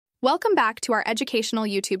Welcome back to our educational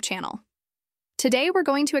YouTube channel. Today we're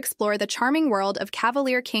going to explore the charming world of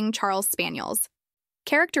Cavalier King Charles Spaniels.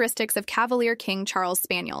 Characteristics of Cavalier King Charles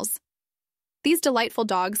Spaniels. These delightful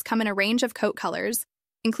dogs come in a range of coat colors,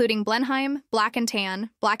 including Blenheim, black and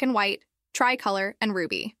tan, black and white, tricolor, and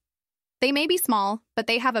ruby. They may be small, but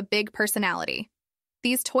they have a big personality.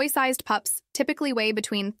 These toy-sized pups typically weigh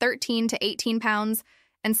between 13 to 18 pounds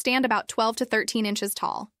and stand about 12 to 13 inches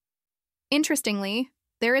tall. Interestingly,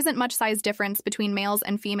 there isn't much size difference between males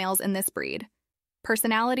and females in this breed.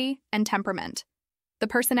 Personality and temperament. The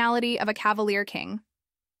personality of a Cavalier King.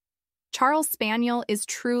 Charles Spaniel is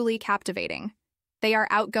truly captivating. They are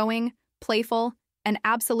outgoing, playful, and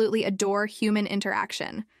absolutely adore human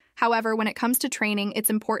interaction. However, when it comes to training,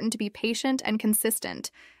 it's important to be patient and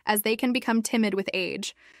consistent, as they can become timid with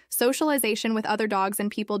age. Socialization with other dogs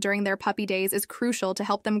and people during their puppy days is crucial to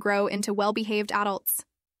help them grow into well-behaved adults.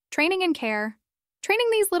 Training and care. Training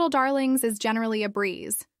these little darlings is generally a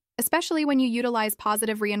breeze, especially when you utilize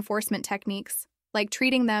positive reinforcement techniques, like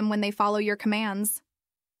treating them when they follow your commands.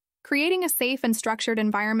 Creating a safe and structured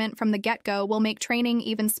environment from the get-go will make training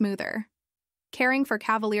even smoother. Caring for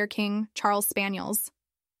Cavalier King Charles Spaniels.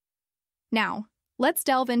 Now, let's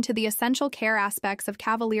delve into the essential care aspects of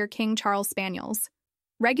Cavalier King Charles Spaniels.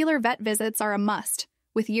 Regular vet visits are a must,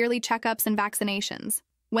 with yearly checkups and vaccinations.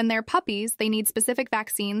 When they're puppies, they need specific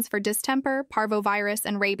vaccines for distemper, parvovirus,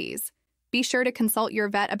 and rabies. Be sure to consult your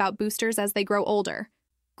vet about boosters as they grow older.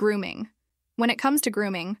 Grooming. When it comes to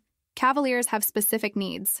grooming, Cavaliers have specific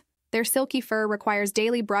needs. Their silky fur requires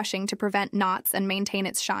daily brushing to prevent knots and maintain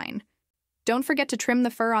its shine. Don't forget to trim the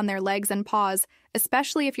fur on their legs and paws,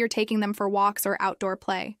 especially if you're taking them for walks or outdoor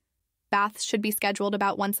play. Baths should be scheduled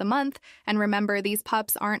about once a month, and remember, these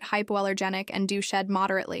pups aren't hypoallergenic and do shed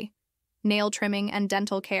moderately. Nail trimming and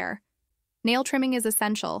dental care. Nail trimming is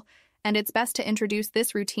essential, and it's best to introduce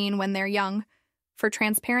this routine when they're young. For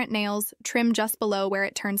transparent nails, trim just below where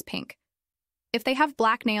it turns pink. If they have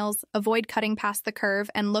black nails, avoid cutting past the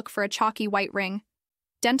curve and look for a chalky white ring.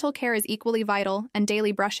 Dental care is equally vital, and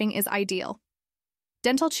daily brushing is ideal.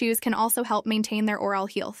 Dental chews can also help maintain their oral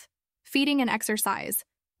health. Feeding and exercise.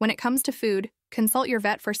 When it comes to food, consult your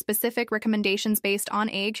vet for specific recommendations based on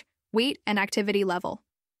age, weight, and activity level.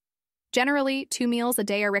 Generally, 2 meals a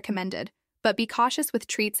day are recommended, but be cautious with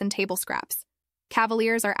treats and table scraps.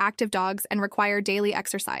 Cavaliers are active dogs and require daily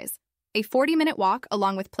exercise. A 40-minute walk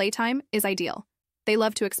along with playtime is ideal. They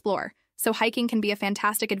love to explore, so hiking can be a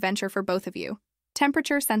fantastic adventure for both of you.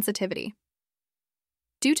 Temperature sensitivity.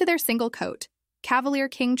 Due to their single coat, Cavalier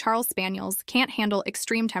King Charles Spaniels can't handle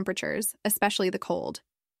extreme temperatures, especially the cold.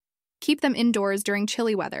 Keep them indoors during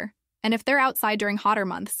chilly weather, and if they're outside during hotter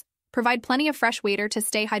months, provide plenty of fresh water to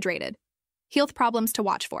stay hydrated. Health problems to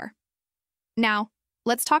watch for. Now,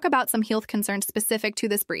 let's talk about some health concerns specific to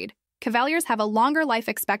this breed. Cavaliers have a longer life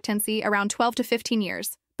expectancy, around 12 to 15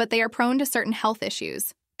 years, but they are prone to certain health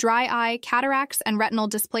issues. Dry eye, cataracts, and retinal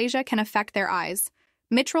dysplasia can affect their eyes.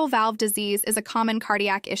 Mitral valve disease is a common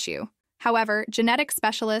cardiac issue. However, genetic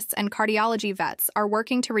specialists and cardiology vets are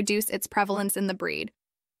working to reduce its prevalence in the breed.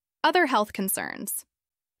 Other health concerns.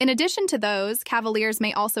 In addition to those, Cavaliers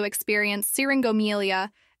may also experience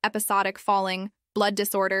syringomelia, episodic falling, blood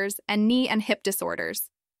disorders, and knee and hip disorders.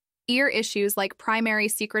 Ear issues like primary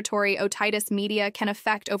secretory otitis media can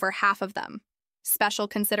affect over half of them. Special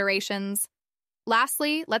considerations.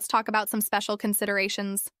 Lastly, let's talk about some special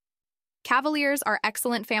considerations. Cavaliers are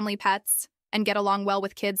excellent family pets and get along well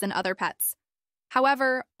with kids and other pets.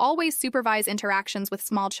 However, always supervise interactions with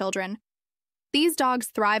small children. These dogs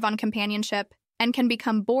thrive on companionship and can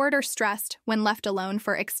become bored or stressed when left alone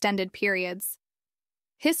for extended periods.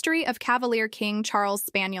 History of Cavalier King Charles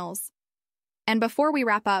Spaniels. And before we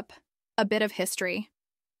wrap up, a bit of history.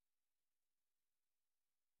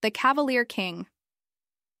 The Cavalier King.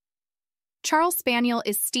 Charles Spaniel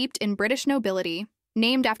is steeped in British nobility,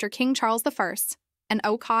 named after King Charles I, an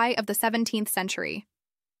Okai of the 17th century.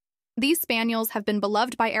 These spaniels have been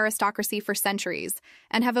beloved by aristocracy for centuries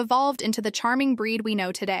and have evolved into the charming breed we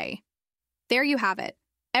know today. There you have it,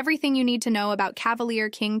 everything you need to know about Cavalier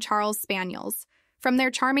King Charles Spaniels, from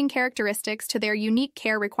their charming characteristics to their unique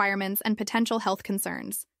care requirements and potential health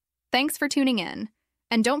concerns. Thanks for tuning in,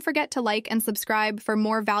 and don't forget to like and subscribe for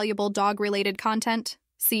more valuable dog-related content.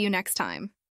 See you next time.